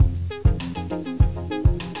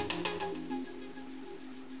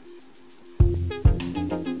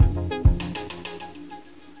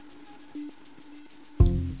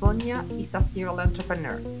Sonia is a serial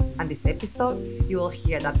entrepreneur, and this episode you will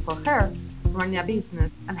hear that for her, running a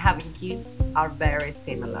business and having kids are very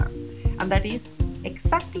similar. And that is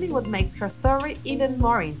exactly what makes her story even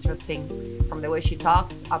more interesting, from the way she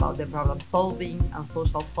talks about the problem solving and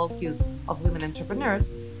social focus of women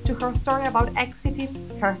entrepreneurs to her story about exiting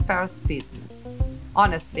her first business.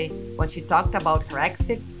 Honestly, when she talked about her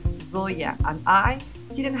exit, Zoya and I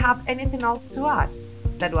didn't have anything else to add.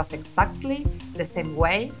 That was exactly the same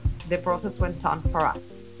way the process went on for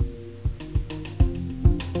us.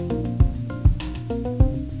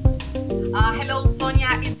 Hello, Sonia.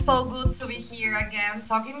 It's so good to be here again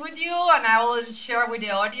talking with you. And I will share with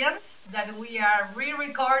the audience that we are re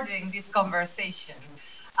recording this conversation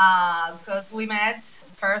because we met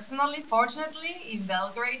personally, fortunately, in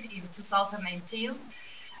Belgrade in 2019.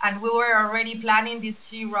 And we were already planning this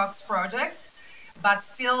She Rocks project, but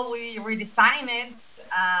still we redesigned it.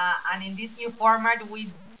 And in this new format, we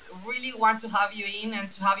really want to have you in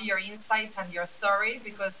and to have your insights and your story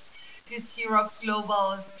because this She Rocks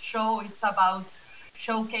Global show, it's about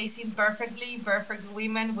showcasing perfectly perfect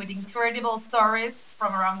women with incredible stories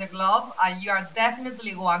from around the globe. And you are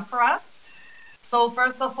definitely one for us. So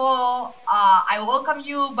first of all, I welcome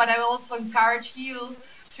you, but I also encourage you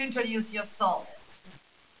to introduce yourself.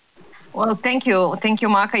 Well, thank you,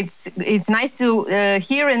 Mark. It's nice to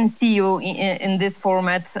hear and see you in this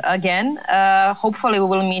format again. Hopefully, we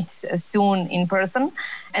will meet soon in person.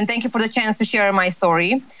 And thank you for the chance to share my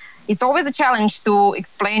story. It's always a challenge to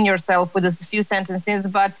explain yourself with a few sentences,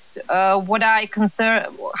 but what I consider,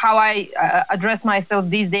 how I address myself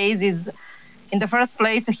these days is, in the first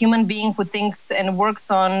place, a human being who thinks and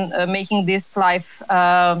works on making this life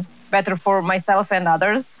better for myself and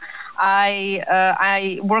others.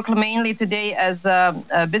 I work mainly today as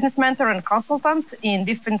a business mentor and consultant in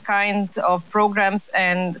different kinds of programs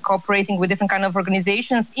and cooperating with different kind of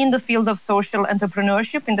organizations in the field of social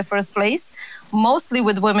entrepreneurship in the first place, mostly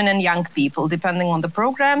with women and young people, depending on the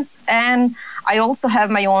programs. And I also have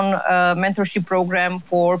my own mentorship program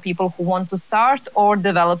for people who want to start or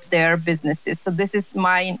develop their businesses. So this is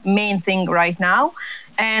my main thing right now.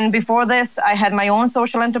 And before this, I had my own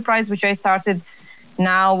social enterprise, which I started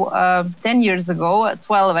now 10 years ago,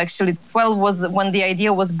 12 actually. 12 was when the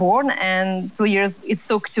idea was born, and 2 years it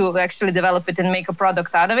took to actually develop it and make a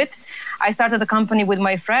product out of it. I started a company with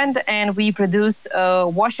my friend, and we produce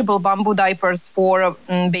washable bamboo diapers for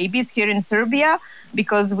babies here in Serbia,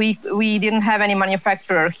 because we didn't have any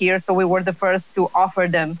manufacturer here, so we were the first to offer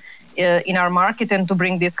them in our market and to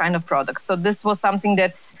bring this kind of product. So this was something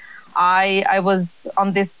that I was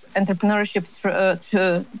on this entrepreneurship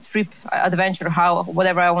trip, adventure,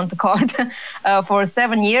 whatever I want to call it, for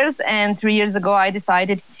 7 years. And 3 years ago, I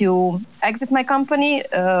decided to exit my company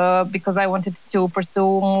because I wanted to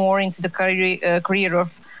pursue more into the career of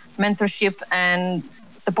mentorship and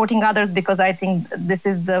supporting others, because I think this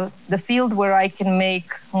is the field where I can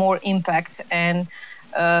make more impact and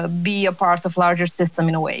be a part of larger system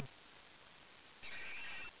in a way.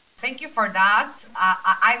 Thank you for that.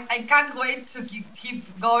 I can't wait to keep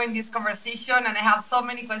going this conversation, and I have so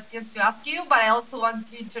many questions to ask you, but I also want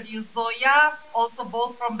to introduce Zoya, also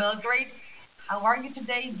both from Belgrade. How are you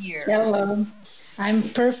today, dear? Hello. I'm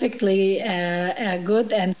perfectly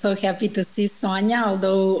good and so happy to see Sonia,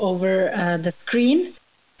 although over the screen.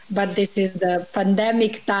 But this is the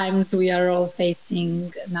pandemic times we are all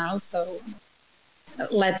facing now, so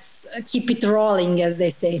let's keep it rolling, as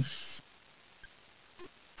they say.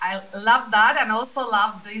 I love that, and also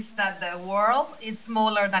love this that the world is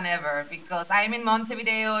smaller than ever, because I'm in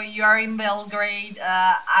Montevideo, you are in Belgrade,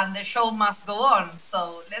 and the show must go on.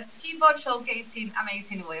 So let's keep on showcasing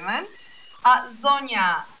amazing women.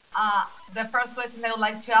 Zonia, the first question I would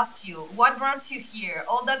like to ask you: what brought you here?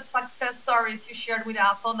 All that success stories you shared with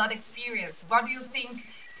us, all that experience. What do you think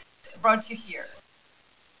brought you here?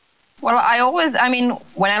 Well,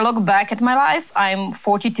 when I look back at my life, I'm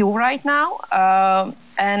 42 right now.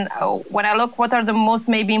 And when I look what are the most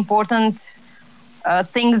maybe important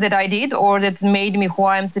things that I did or that made me who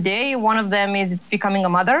I am today, one of them is becoming a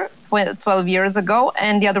mother 12 years ago.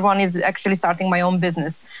 And the other one is actually starting my own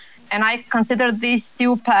business. And I consider these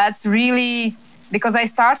two paths really, because I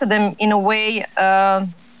started them in a way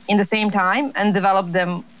in the same time and developed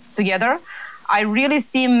them together. I really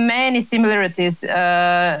see many similarities,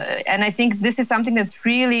 and I think this is something that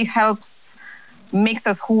really helps makes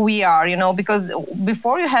us who we are, because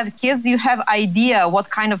before you have kids, you have idea what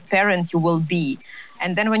kind of parent you will be.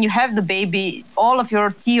 And then when you have the baby, all of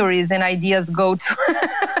your theories and ideas goes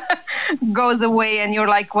away, and you're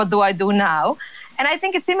like, what do I do now? And I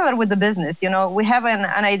think it's similar with the business. We have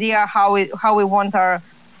an idea how we want our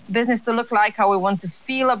business to look like, how we want to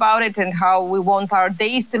feel about it, and how we want our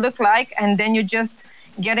days to look like. And then you just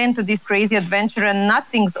get into this crazy adventure, and not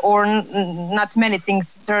many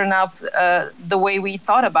things turn up the way we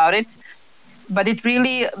thought about it. But it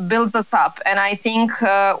really builds us up. And I think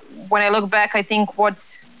when I look back, I think what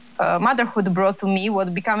motherhood brought to me,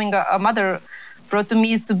 what becoming a mother brought to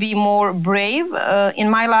me, is to be more brave in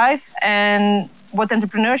my life. And what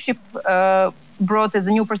entrepreneurship brought as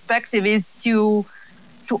a new perspective is to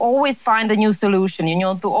always find a new solution,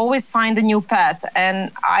 to always find a new path.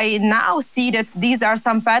 And I now see that these are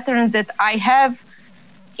some patterns that I have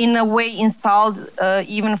in a way installed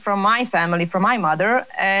even from my family, from my mother.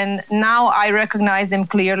 And now I recognize them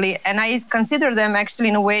clearly. And I consider them actually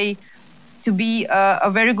in a way to be a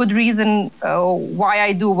very good reason why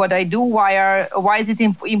I do what I do, why is it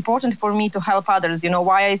important for me to help others,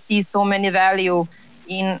 why I see so many value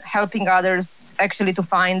in helping others actually to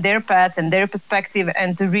find their path and their perspective,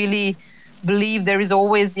 and to really believe there is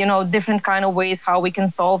always, different kind of ways how we can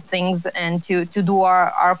solve things and to do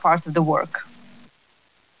our part of the work.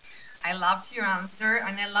 I loved your answer,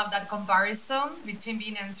 and I love that comparison between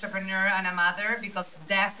being an entrepreneur and a mother, because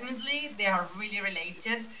definitely they are really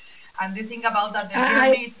related. And the thing about that, the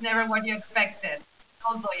journey, it's never what you expected.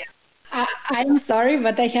 Also, yeah. I'm sorry,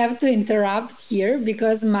 but I have to interrupt here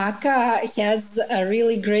because Maka has a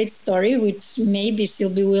really great story, which maybe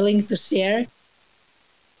she'll be willing to share.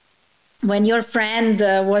 When your friend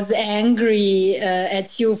was angry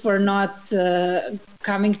at you for not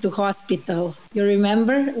coming to hospital, you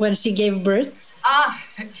remember when she gave birth?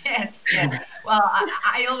 Yes. Well,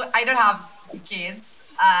 I don't have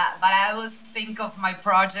kids, but I always think of my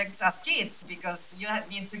projects as kids, because you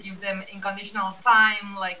need to give them unconditional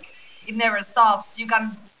time. Like, it never stops. You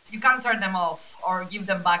can't turn them off or give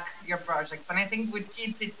them back your projects. And I think with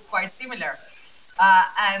kids it's quite similar.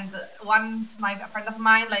 And once a friend of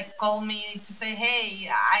mine called me to say, hey,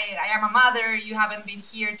 I am a mother. You haven't been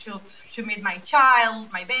here to meet my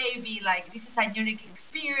child, my baby. This is a unique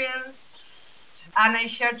experience. And I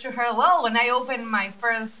shared to her, well, when I opened my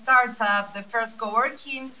first startup, the first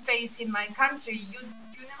co-working space in my country, you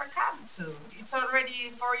never came to. It's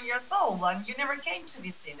already 4 years old, and you never came to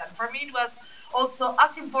visit. And for me, it was also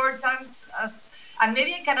as important as, and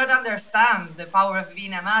maybe I cannot understand the power of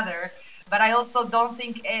being a mother, but I also don't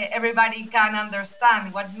think everybody can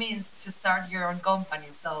understand what it means to start your own company.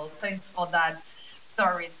 So thanks for that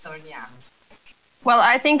story, Sonia. Well,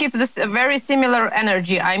 I think it's this very similar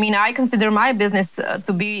energy. I mean, I consider my business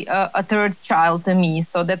to be a third child to me.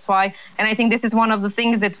 So that's why, and I think this is one of the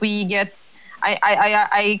things that we get.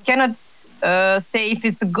 I cannot say if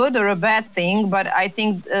it's a good or a bad thing, but I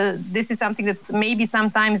think this is something that maybe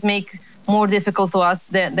sometimes make more difficult to us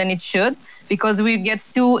than it should, because we get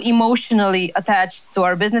too emotionally attached to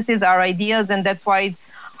our businesses, our ideas, and that's why it's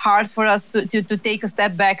hard for us to take a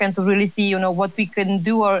step back and to really see, what we can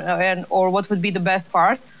do or what would be the best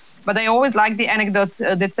part. But I always like the anecdote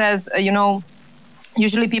that says,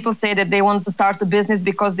 usually people say that they want to start a business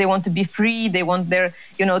because they want to be free. They want their,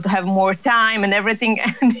 to have more time and everything.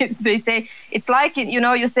 And they say, it's like,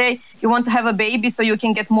 you say you want to have a baby so you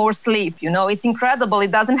can get more sleep. It's incredible. It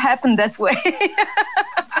doesn't happen that way.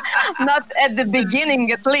 Not at the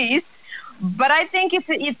beginning, at least. But I think it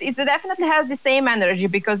definitely has the same energy,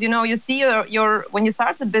 because you see your when you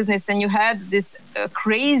start a business and you had this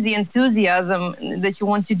crazy enthusiasm that you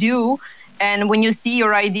want to do, and when you see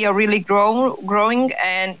your idea really growing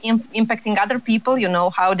and impacting other people,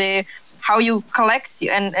 how you collect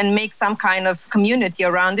and make some kind of community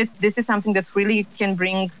around it. This is something that really can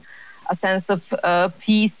bring a sense of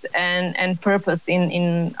peace and purpose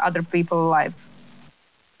in other people's lives.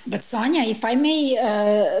 But Sonia, if I may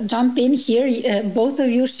jump in here, both of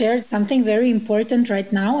you shared something very important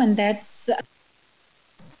right now, and that's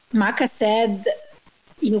Maka said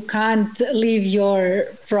you can't leave your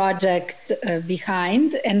project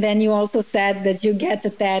behind, and then you also said that you get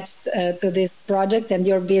attached to this project and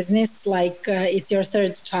your business like it's your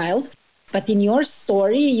third child. But in your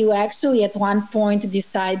story, you actually at one point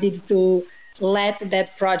decided to let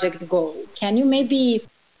that project go. Can you maybe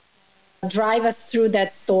drive us through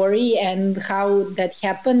that story and how that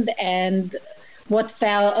happened and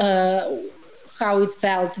how it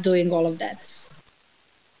felt doing all of that?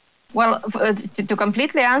 Well, to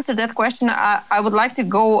completely answer that question, I would like to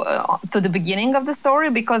go to the beginning of the story,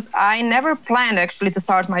 because I never planned actually to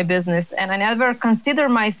start my business, and I never consider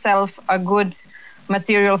myself a good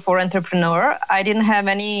material for entrepreneur. I didn't have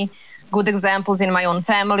any good examples in my own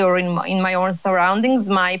family or in my own surroundings.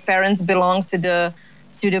 My parents belonged to the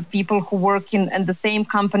people who work in the same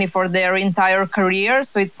company for their entire career.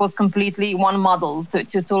 So it was completely one model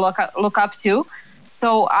to look up to. So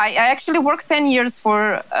I actually worked 10 years for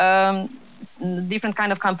different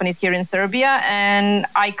kind of companies here in Serbia, and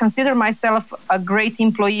I consider myself a great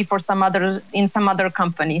employee for some other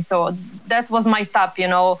company. So that was my top,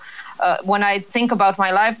 when I think about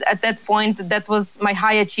my life at that point, that was my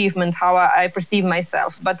high achievement, how I perceive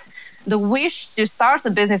myself. But the wish to start a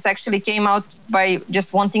business actually came out by just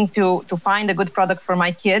wanting to find a good product for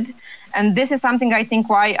my kid. And this is something I think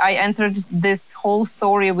why I entered this whole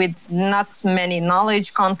story with not many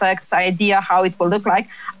knowledge, contacts, idea how it will look like.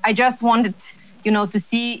 I just wanted, to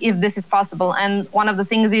see if this is possible. And one of the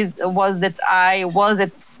things was that I was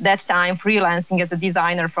at that time freelancing as a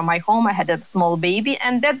designer from my home. I had a small baby,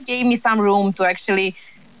 and that gave me some room to actually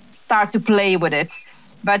start to play with it.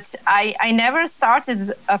 But I never started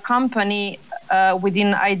a company with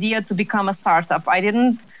an idea to become a startup. I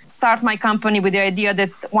didn't start my company with the idea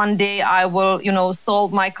that one day I will,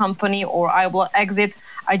 solve my company or I will exit.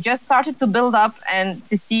 I just started to build up and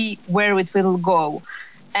to see where it will go.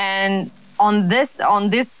 And on this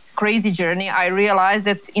crazy journey, I realized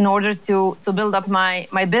that in order to build up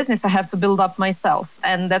my business, I have to build up myself.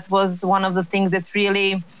 And that was one of the things that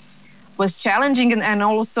really was challenging and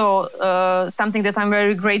also something that I'm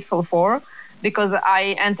very grateful for, because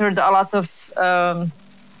I entered a lot of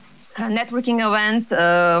networking events,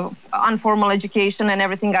 informal education and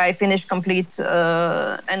everything. I finished complete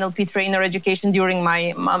NLP trainer education during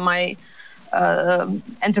my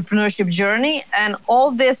entrepreneurship journey. And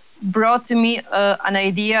all this brought to me an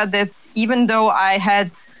idea that even though I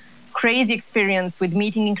had crazy experience with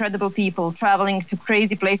meeting incredible people, traveling to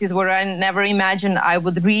crazy places where I never imagined I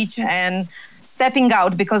would reach, and stepping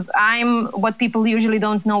out, because I'm what people usually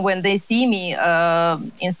don't know when they see me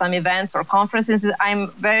in some events or conferences. I'm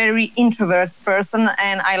very introvert person,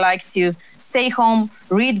 and I like to stay home,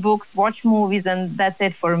 read books, watch movies, and that's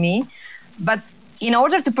it for me. But in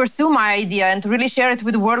order to pursue my idea and to really share it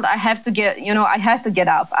with the world, I have to get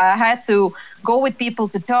up. I had to go with people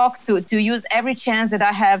to talk, to use every chance that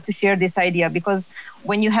I have to share this idea. Because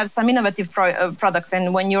when you have some innovative product,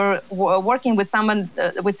 and when you're working with someone,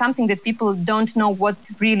 with something that people don't know what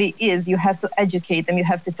really is, you have to educate them, you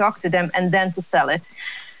have to talk to them, and then to sell it.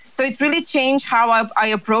 So it really changed how I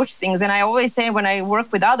approach things. And I always say when I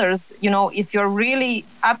work with others, if you're really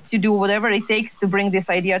up to do whatever it takes to bring this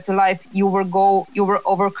idea to life, you will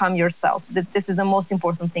overcome yourself. That this is the most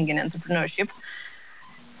important thing in entrepreneurship.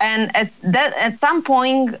 And at some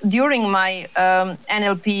point during my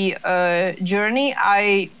NLP journey,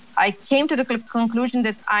 I came to the conclusion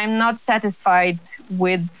that I'm not satisfied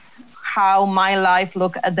with how my life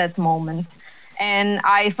looked at that moment. And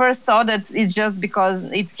I first thought that it's just because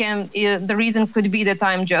the reason could be that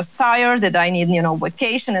I'm just tired, that I need,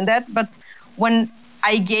 vacation and that. But when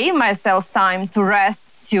I gave myself time to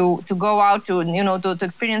rest, to go out, to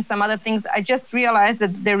experience some other things, I just realized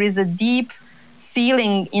that there is a deep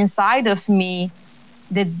feeling inside of me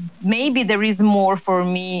that maybe there is more for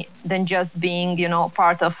me than just being,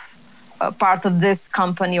 part of this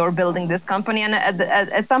company or building this company. And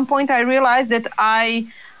at some point I realized that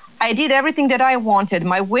I did everything that I wanted.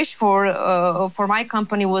 My wish for my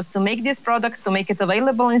company was to make this product, to make it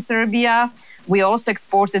available in Serbia. We also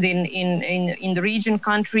exported in the region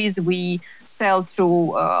countries. We sell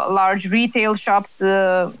through large retail shops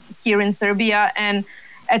here in Serbia. And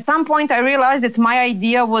at some point I realized that my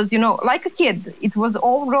idea was, like a kid. It was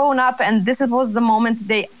all grown up, and this was the moment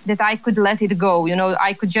that I could let it go.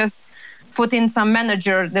 I could just put in some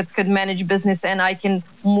manager that could manage business, and I can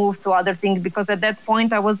move to other things, because at that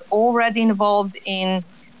point I was already involved in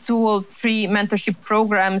 2 or 3 mentorship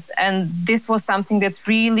programs, and this was something that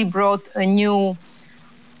really brought a new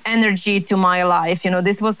energy to my life.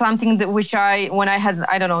 This was something that when I had,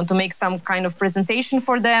 to make some kind of presentation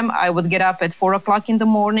for them, I would get up at 4 o'clock in the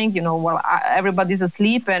morning, while everybody's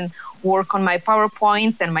asleep, and work on my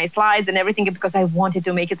PowerPoints and my slides and everything, because I wanted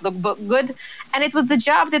to make it look good. And it was the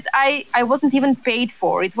job that I wasn't even paid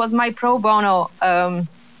for. It was my pro bono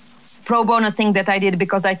thing that I did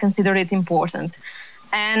because I considered it important.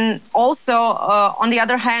 And also, on the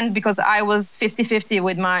other hand, because I was 50-50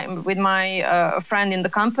 with my friend in the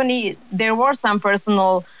company, there were some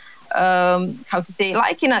personal,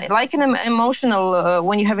 like in an emotional,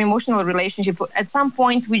 when you have emotional relationship, at some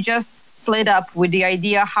point we just split up with the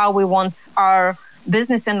idea how we want our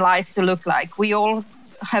business and life to look like. We all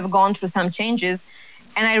have gone through some changes,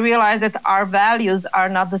 and I realized that our values are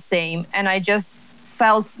not the same. And I just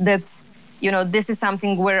felt that this is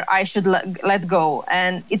something where I should let go.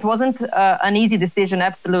 And it wasn't an easy decision,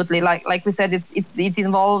 absolutely. Like we said, it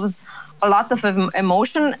involves a lot of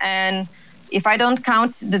emotion. And if I don't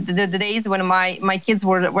count the days when my kids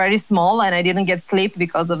were very small and I didn't get sleep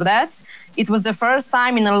because of that, it was the first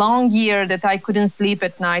time in a long year that I couldn't sleep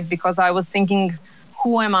at night because I was thinking,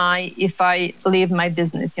 who am I if I leave my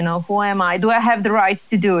business? Who am I? Do I have the right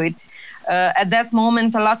to do it? At that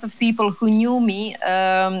moment, a lot of people who knew me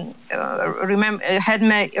had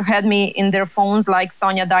me in their phones like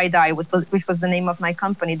Sonia Daidai, which was the name of my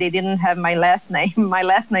company. They didn't have my last name. My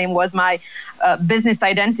last name was my business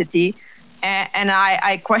identity. And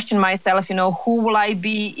I questioned myself, who will I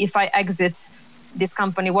be if I exit this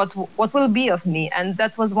company? What will be of me? And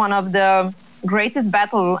that was one of the greatest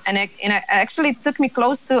battle. And it actually took me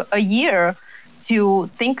close to a year to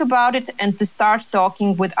think about it and to start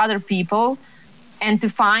talking with other people and to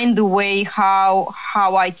find the way how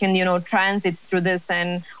I can, transit through this,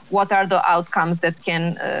 and what are the outcomes that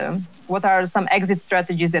what are some exit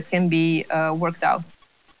strategies that can be worked out.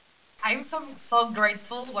 I'm so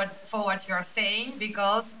grateful for what you're saying,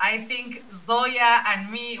 because I think Zoya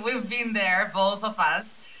and me, we've been there, both of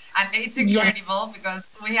us, and it's incredible. Yes.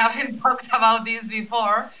 Because we haven't talked about this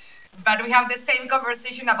before, but we have the same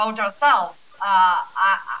conversation about ourselves.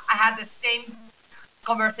 I had the same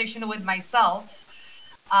conversation with myself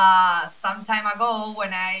some time ago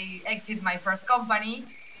when I exited my first company,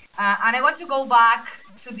 and I want to go back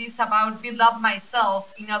to this about build up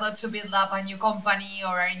myself in order to build up a new company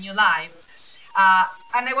or a new life.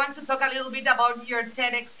 And I want to talk a little bit about your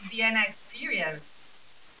TEDx Vienna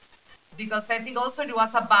experience, because I think also it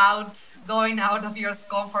was about going out of your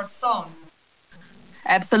comfort zone.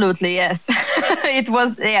 Absolutely, yes. It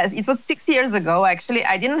was 6 years ago, actually.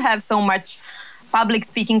 I didn't have so much public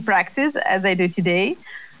speaking practice as I do today.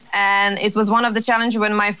 And it was one of the challenges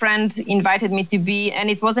when my friend invited me to be, and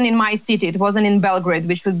it wasn't in my city, it wasn't in Belgrade,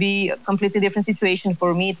 which would be a completely different situation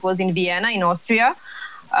for me. It was in Vienna, in Austria.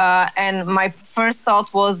 And my first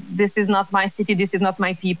thought was, this is not my city, this is not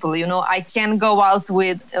my people. I can go out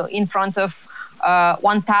in front of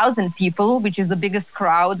 1,000 people, which is the biggest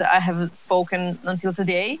crowd I have spoken until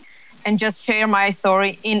today, and just share my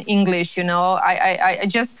story in English. I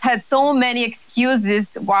just had so many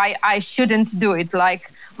excuses why I shouldn't do it.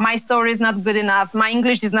 Like, my story is not good enough, my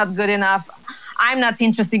English is not good enough, I'm not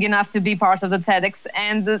interesting enough to be part of the TEDx.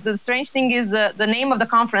 And the strange thing is the name of the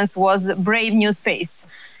conference was Brave New Space.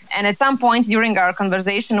 And at some point during our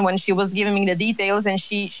conversation, when she was giving me the details, and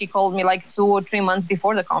she called me like 2 or 3 months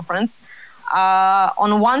before the conference,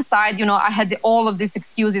 on one side, I had all of these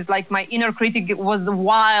excuses, like my inner critic was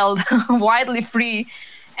wildly free.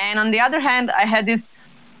 And on the other hand, I had this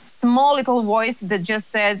small little voice that just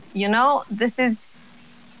said,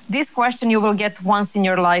 this question you will get once in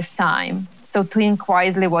your lifetime. So think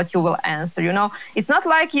wisely what you will answer. It's not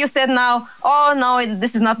like you said now, oh no,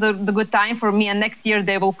 this is not the good time for me, and next year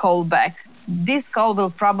they will call back. This call will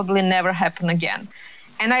probably never happen again.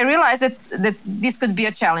 And I realized that this could be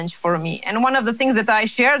a challenge for me. And one of the things that I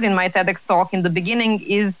shared in my TEDx talk in the beginning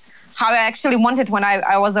is how I actually wanted, when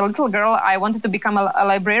I was a little girl, I wanted to become a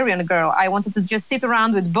librarian girl. I wanted to just sit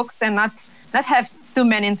around with books and not have too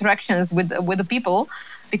many interactions with the people,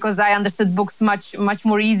 because I understood books much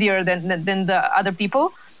more easier than the other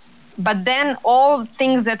people. But then all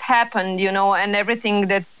things that happened, and everything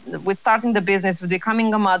that's with starting the business, with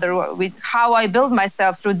becoming a mother, with how I built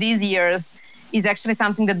myself through these years, is actually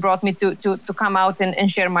something that brought me to come out and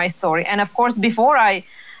share my story. And of course, before I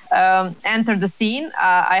entered the scene,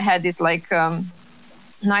 I had this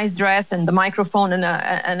nice dress and the microphone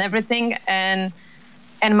and everything, and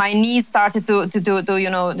my knees started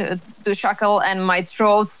to shackle, and my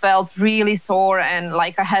throat felt really sore, and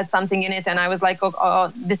like I had something in it, and I was like,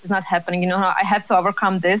 oh, this is not happening. I have to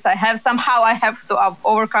overcome this. I have to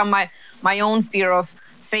overcome my own fear of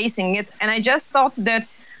facing it. And I just thought that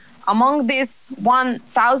among these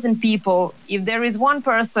 1,000 people, if there is one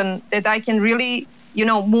person that I can really,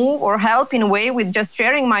 move or help in a way with just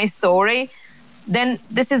sharing my story, then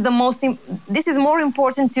this is more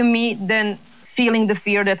important to me than feeling the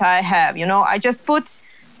fear that I have. I just put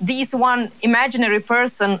this one imaginary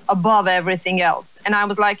person above everything else. And I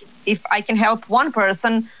was like, if I can help one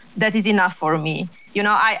person, that is enough for me.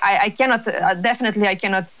 I cannot, definitely I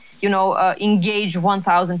cannot, engage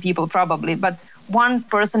 1,000 people probably, but one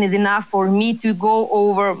person is enough for me to go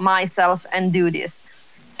over myself and do this.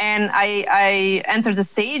 And I entered the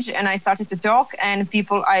stage and I started to talk, and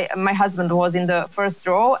my husband was in the first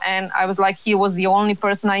row, and I was like, he was the only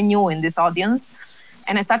person I knew in this audience.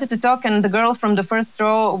 And I started to talk, and the girl from the first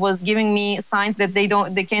row was giving me signs that they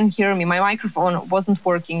can't hear me. My microphone wasn't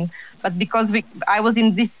working, but because I was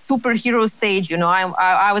in this superhero stage,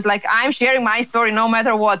 I was like, I'm sharing my story no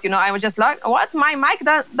matter what. I was just like, what? My mic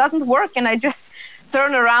doesn't work, and I just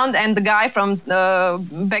turned around, and the guy from the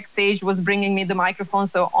backstage was bringing me the microphone.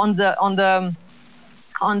 So on the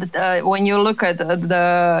on the when you look at the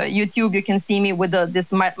YouTube, you can see me with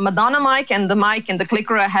this Madonna mic and the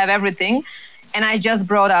clicker. I have everything, and I just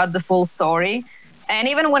brought out the full story. And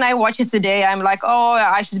even when I watch it today, I'm like, oh,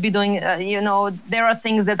 I should be doing. There are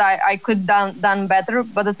things that I could done better.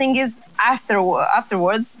 But the thing is,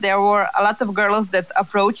 afterwards, there were a lot of girls that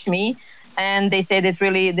approached me, and they said it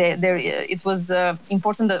really it was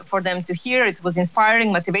important for them to hear. It was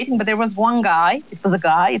inspiring, motivating. But there was one guy. It was a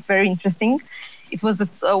guy. It's very interesting. It was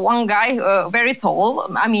one guy, very tall.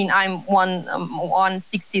 I mean, I'm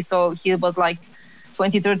 160, so he was like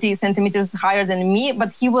 20, 30 centimeters higher than me.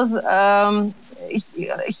 But he was,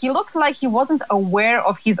 he looked like he wasn't aware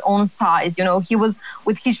of his own size. He was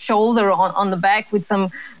with his shoulder on the back with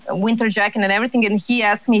some winter jacket and everything. And he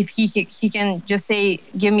asked me if he can just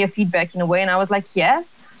give me a feedback in a way. And I was like,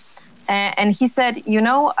 yes. And he said,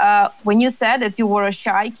 when you said that you were a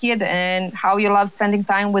shy kid and how you love spending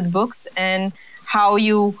time with books and how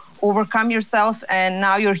you overcome yourself, and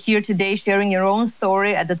now you're here today sharing your own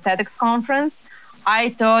story at the TEDx conference, I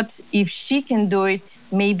thought if she can do it,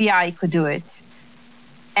 maybe I could do it.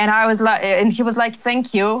 And I was like, and he was like,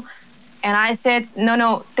 thank you. And I said,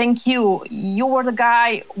 no, thank you. You were the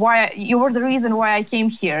guy, you were the reason why I came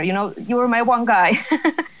here. You were my one guy.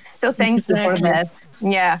 So thank you for that.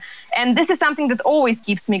 Yeah. And this is something that always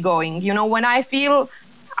keeps me going. When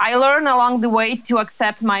I learn along the way to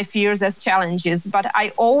accept my fears as challenges, but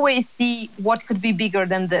I always see what could be bigger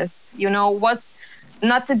than this. What's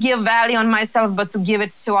not to give value on myself, but to give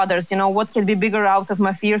it to others. What can be bigger out of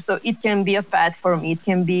my fear, so it can be a path for me. It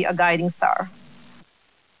can be a guiding star.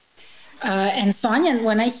 And Sonia,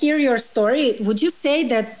 when I hear your story, would you say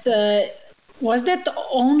that was that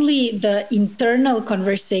only the internal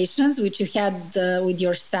conversations which you had with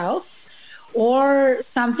yourself, or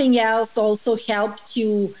something else also helped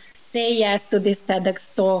you say yes to this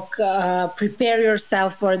TEDx talk, prepare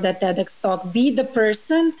yourself for the TEDx talk, be the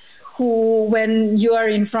person who, when you are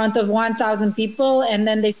in front of 1,000 people and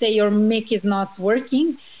then they say your mic is not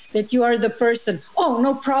working, that you are the person, oh,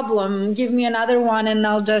 no problem, give me another one and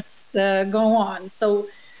I'll just go on. So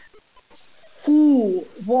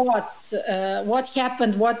what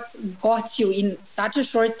happened, what got you in such a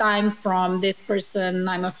short time from this person,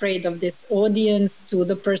 I'm afraid of this audience, to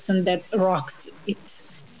the person that rocked it?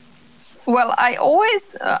 Well, I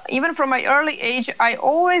always, even from my early age, I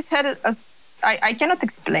always had I cannot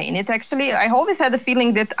explain it actually. I always had a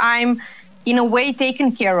feeling that I'm in a way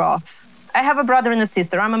taken care of. I have a brother and a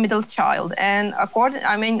sister. I'm a middle child. And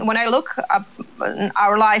when I look up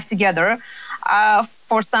our life together,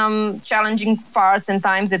 for some challenging parts and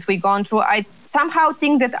times that we've gone through, I somehow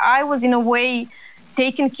think that I was in a way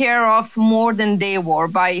taken care of more than they were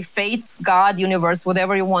by fate, God, universe,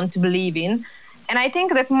 whatever you want to believe in. And I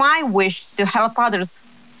think that my wish to help others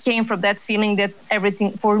came from that feeling that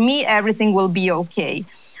everything will be okay.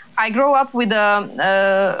 I grew up with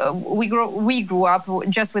we grew up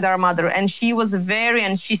just with our mother, and she was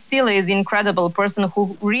and she still is incredible person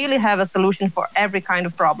who really have a solution for every kind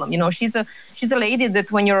of problem. She's a lady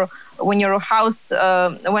that when your house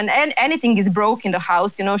when anything is broke in the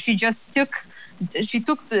house, she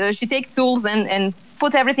take tools and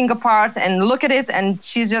put everything apart and look at it, and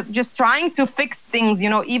she's just trying to fix things,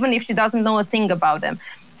 even if she doesn't know a thing about them.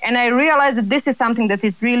 And I realized that this is something that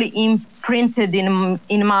is really imprinted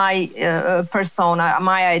in my persona,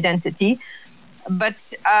 my identity. But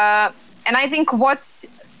and I think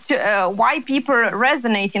why people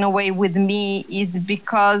resonate in a way with me is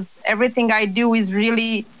because everything I do is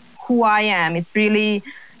really who I am. It's really,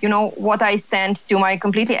 what I stand to my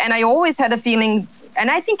completely. And I always had a feeling, and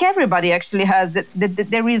I think everybody actually has, that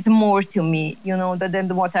there is more to me,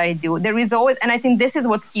 than what I do. There is always, and I think this is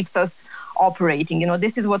what keeps us operating.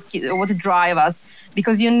 This is what drive us,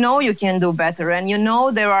 because you can do better, and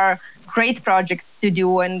there are great projects to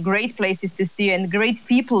do and great places to see and great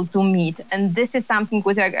people to meet, and this is something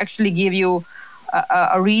which actually give you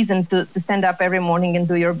a reason to stand up every morning and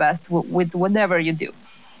do your best with whatever you do.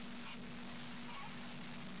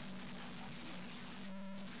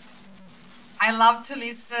 I love to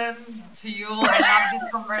listen to you. I love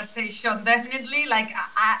this conversation. Definitely,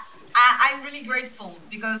 I'm really grateful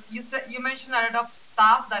because you mentioned a lot of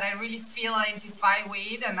stuff that I really feel identify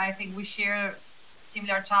with, and I think we share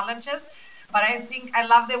similar challenges. But I think I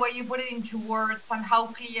love the way you put it into words and how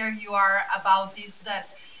clear you are about this,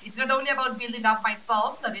 that it's not only about building up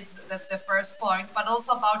myself, that it's the first point, but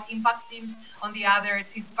also about impacting on the others,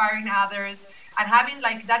 inspiring others, and having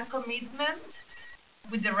that commitment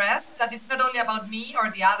with the rest, that it's not only about me or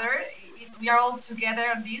the other. We are all together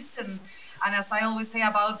on this, and as I always say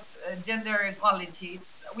about gender equality,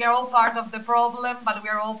 we are all part of the problem, but we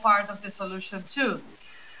are all part of the solution too.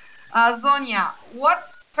 Sonia, what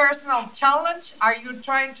personal challenge are you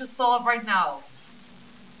trying to solve right now?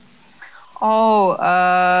 Oh,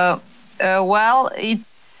 well,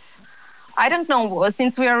 I don't know.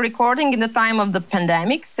 Since we are recording in the time of the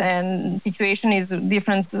pandemics and situation is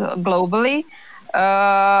different globally,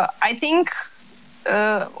 I think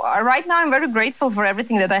right now I'm very grateful for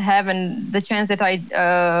everything that I have and the chance that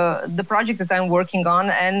the projects that I'm working on.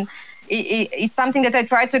 And it's something that I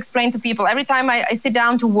try to explain to people every time I sit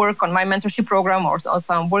down to work on my mentorship program or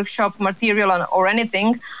some workshop material or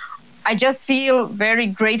anything. I just feel very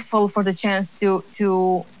grateful for the chance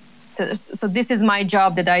so this is my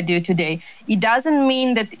job that I do today. It doesn't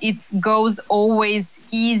mean that it goes always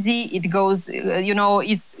easy. It goes,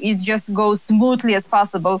 it just goes smoothly as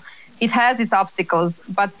possible. It has its obstacles,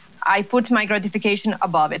 but I put my gratification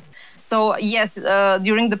above it. So yes,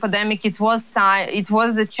 during the pandemic, it was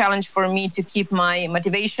a challenge for me to keep my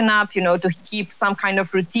motivation up, to keep some kind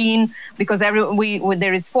of routine, because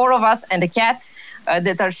there is 4 of us and a cat.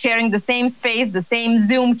 That are sharing the same space, the same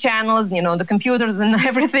Zoom channels, the computers and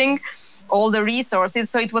everything, all the resources.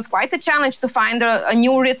 So it was quite a challenge to find a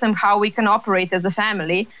new rhythm, how we can operate as a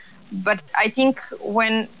family. But I think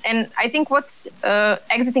what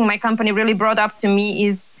exiting my company really brought up to me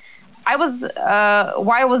is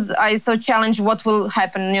why was I so challenged? What will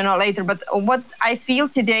happen, later? But what I feel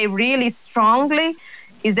today really strongly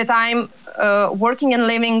is that I'm working and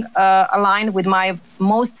living aligned with my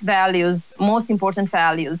most important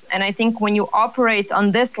values. And I think when you operate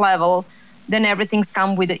on this level, then everything's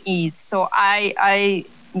come with ease. So I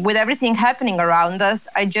with everything happening around us,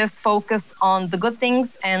 I just focus on the good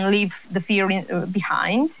things and leave the fear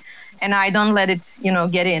behind. And I don't let it,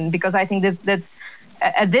 get in, because I think that's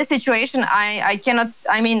at this situation, I cannot,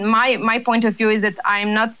 my point of view is that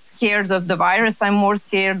I'm not scared of the virus. I'm more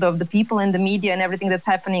scared of the people in the media and everything that's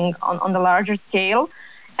happening on the larger scale.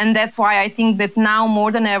 And that's why I think that now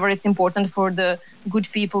more than ever, it's important for the good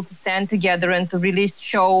people to stand together and to really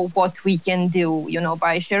show what we can do,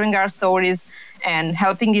 by sharing our stories and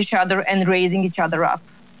helping each other and raising each other up.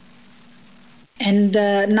 And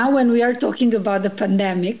now when we are talking about the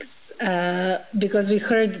pandemics, because we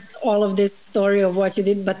heard all of this story of what you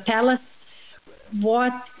did, but tell us,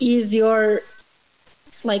 what is your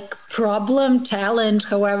problem, challenge,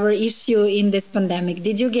 however, issue in this pandemic?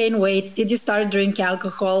 Did you gain weight? Did you start drink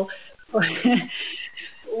alcohol?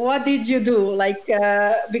 What did you do?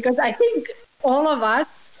 Because I think all of us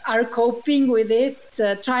are coping with it,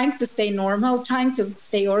 trying to stay normal, trying to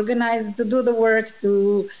stay organized, to do the work,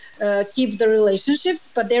 to keep the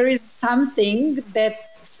relationships. But there is something that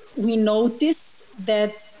we notice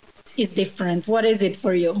that is different. What is it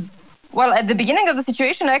for you? Well, at the beginning of the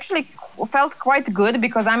situation, I actually felt quite good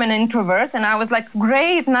because I'm an introvert, and I was like,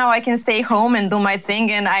 great, now I can stay home and do my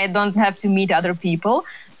thing and I don't have to meet other people.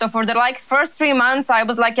 So for the first 3 months, I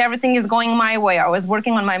was like, everything is going my way. I was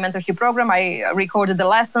working on my mentorship program. I recorded the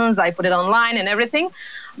lessons, I put it online and everything.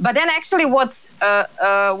 But then actually what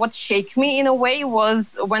shook me in a way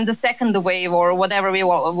was when the second wave or whatever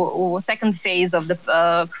second phase of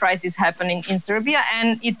the crisis happening in Serbia,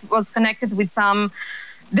 and it was connected with some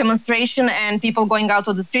demonstration and people going out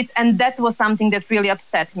of the streets. And that was something that really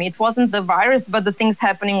upset me. It wasn't the virus, but the things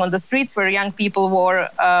happening on the streets where young people were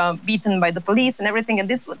beaten by the police and everything. And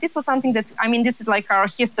this was something that, this is like our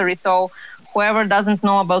history. So whoever doesn't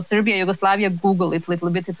know about Serbia, Yugoslavia, Google it a little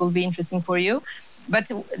bit. It will be interesting for you. But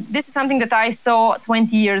this is something that I saw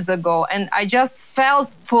 20 years ago. And I just felt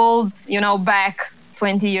pulled, back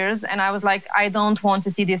 20 years. And I was like, I don't want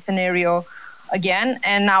to see this scenario again.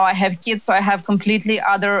 And now I have kids, so I have completely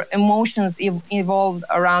other emotions evolved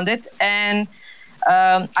around it. And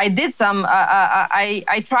I did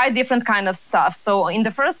I tried different kind of stuff. So in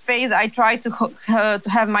the first phase, I tried to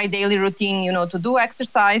have my daily routine, to do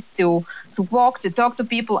exercise, to walk, to talk to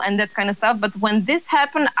people and that kind of stuff. But when this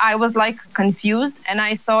happened, I was confused, and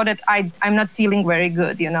I saw that I'm not feeling very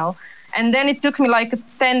good, And then it took me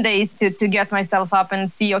 10 days to get myself up and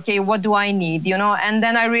see, okay, what do I need, And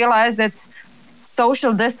then I realized that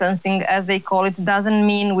social distancing, as they call it, doesn't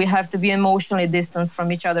mean we have to be emotionally distanced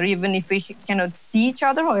from each other. Even if we cannot see each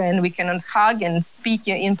other and we cannot hug and speak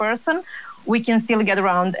in person, we can still get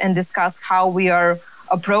around and discuss how we are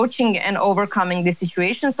approaching and overcoming this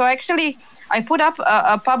situation. So actually, I put up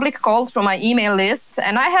a public call through my email list,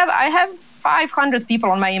 and I have 500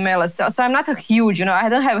 people on my email list. So I'm not a huge, I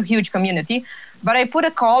don't have a huge community. But I put a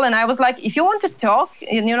call and I was like, if you want to talk,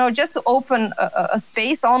 just to open a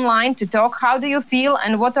space online to talk, how do you feel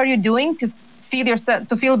and what are you doing to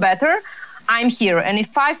feel better? I'm here. And if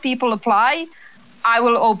 5 people apply, I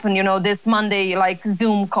will open, this Monday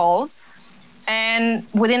Zoom calls. And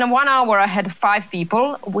within 1 hour, I had 5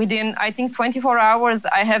 people. Within, I think, 24 hours,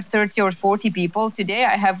 I have 30 or 40 people. Today,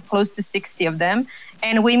 I have close to 60 of them.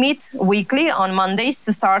 And we meet weekly on Mondays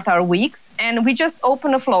to start our weeks. And we just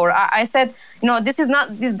open a floor. I said,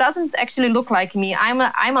 this doesn't actually look like me. I'm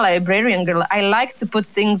a librarian girl. I like to put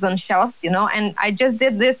things on shelves, and I just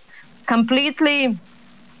did this completely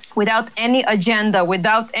without any agenda,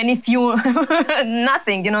 without any fuel,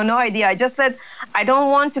 nothing, no idea. I just said, I don't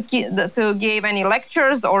want to give any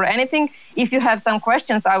lectures or anything. If you have some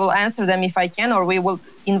questions, I will answer them if I can, or we will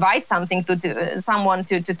invite someone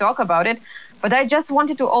to talk about it. But I just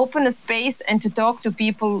wanted to open a space and to talk to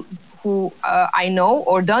people who I know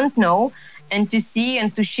or don't know, and to see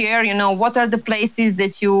and to share, what are the places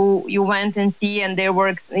that you went and see, and there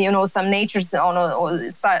were, some nature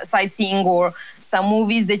or sightseeing, or some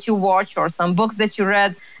movies that you watch, or some books that you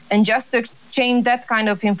read, and just to exchange that kind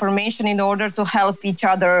of information in order to help each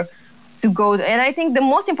other to go. And I think the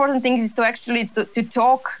most important thing is to actually to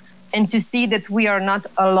talk and to see that we are not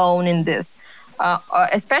alone in this.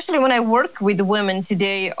 Especially when I work with women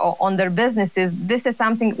today on their businesses, this is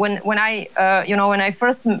something when I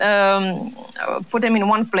first put them in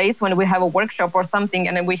one place, when we have a workshop or something,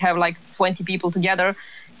 and then we have like 20 people together,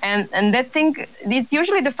 and that thing, it's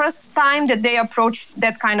usually the first time that they approach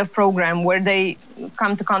that kind of program where they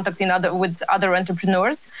come to contact with other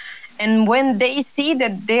entrepreneurs. And when they see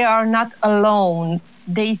that they are not alone,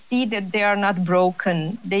 they see that they are not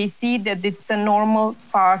broken, they see that it's a normal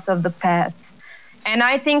part of the path. And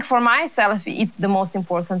I think for myself, it's the most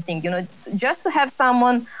important thing, just to have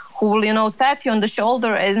someone who will, tap you on the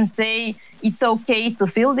shoulder and say, it's okay to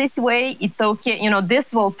feel this way. It's okay.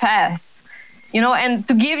 This will pass, and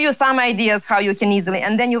to give you some ideas how you can easily,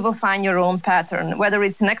 and then you will find your own pattern, whether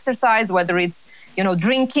it's an exercise, whether it's,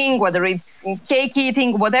 drinking, whether it's cake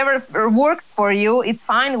eating, whatever works for you, it's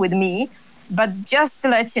fine with me. But just to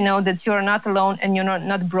let you know that you're not alone and you're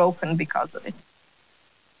not broken because of it.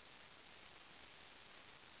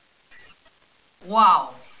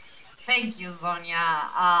 Wow. Thank you, Sonia.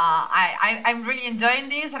 I'm really enjoying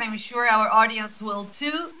this, and I'm sure our audience will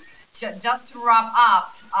too. Just to wrap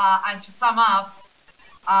up and to sum up,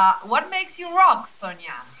 what makes you rock,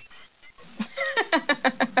 Sonia?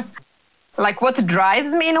 Like what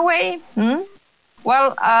drives me in a way?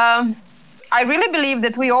 Well, I really believe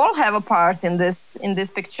that we all have a part in this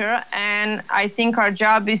picture, and I think our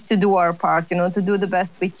job is to do our part, to do the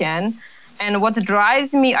best we can. And what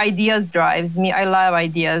drives me, ideas drives me. I love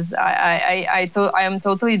ideas. I am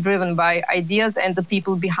totally driven by ideas and the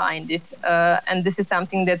people behind it. And this is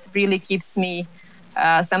something that really keeps me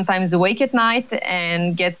sometimes awake at night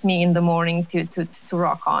and gets me in the morning to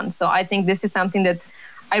rock on. So I think this is something that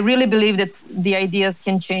I really believe that the ideas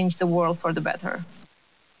can change the world for the better.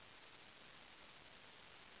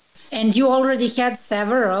 And you already had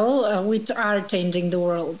several which are changing the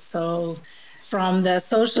world. So from the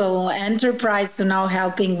social enterprise to now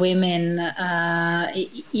helping women,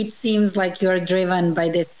 it seems like you're driven by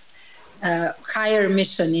this higher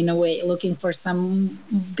mission in a way, looking for some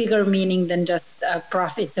bigger meaning than just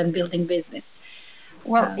profits and building business.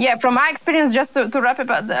 Well, yeah, from my experience, just to wrap it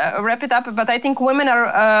up, but I think women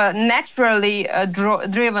are naturally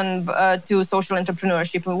driven to social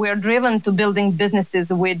entrepreneurship. We are driven to building businesses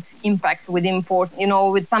with impact, with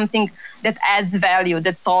with something that adds value,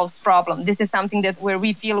 that solves problems. This is something that where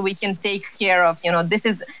we feel we can take care of. This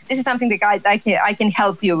is something that I can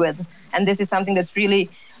help you with, and this is something that's really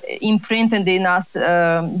imprinted in us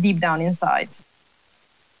deep down inside.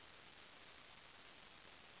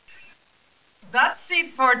 That's it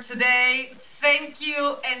for today. Thank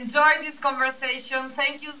you. Enjoy this conversation.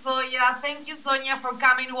 Thank you, Zoya. Thank you, Sonia, for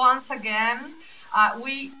coming once again.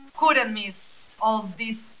 We couldn't miss all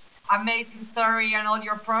this amazing story and all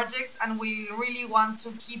your projects, and we really want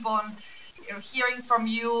to keep on hearing from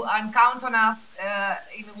you and count on us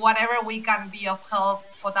in whatever we can be of help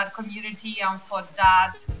for that community and for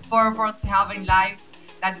that purpose to have in life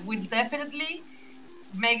that will definitely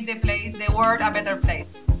make the world a better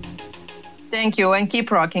place. Thank you, and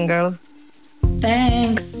keep rocking, girls.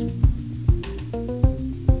 Thanks.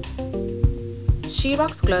 She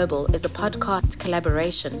Rocks Global is a podcast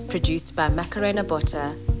collaboration produced by Macarena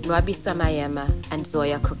Botta, Nwabisa Mayema, and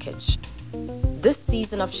Zoya Kukic. This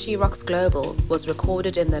season of She Rocks Global was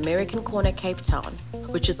recorded in the American Corner, Cape Town,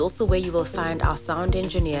 which is also where you will find our sound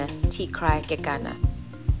engineer, Tikrai Gekana.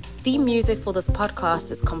 Theme music for this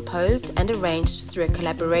podcast is composed and arranged through a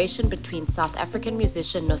collaboration between South African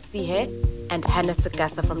musician Nosihe and Hannah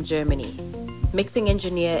Sagasa from Germany. Mixing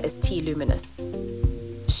engineer is T Luminous.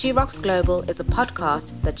 She Rocks Global is a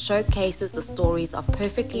podcast that showcases the stories of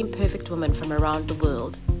perfectly imperfect women from around the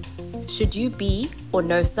world. Should you be or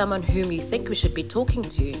know someone whom you think we should be talking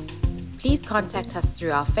to, please contact us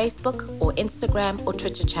through our Facebook or Instagram or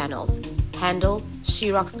Twitter channels. Handle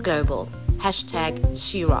SheRocksGlobal.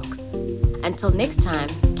 #SheRocks. Until next time,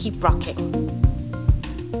 keep rocking.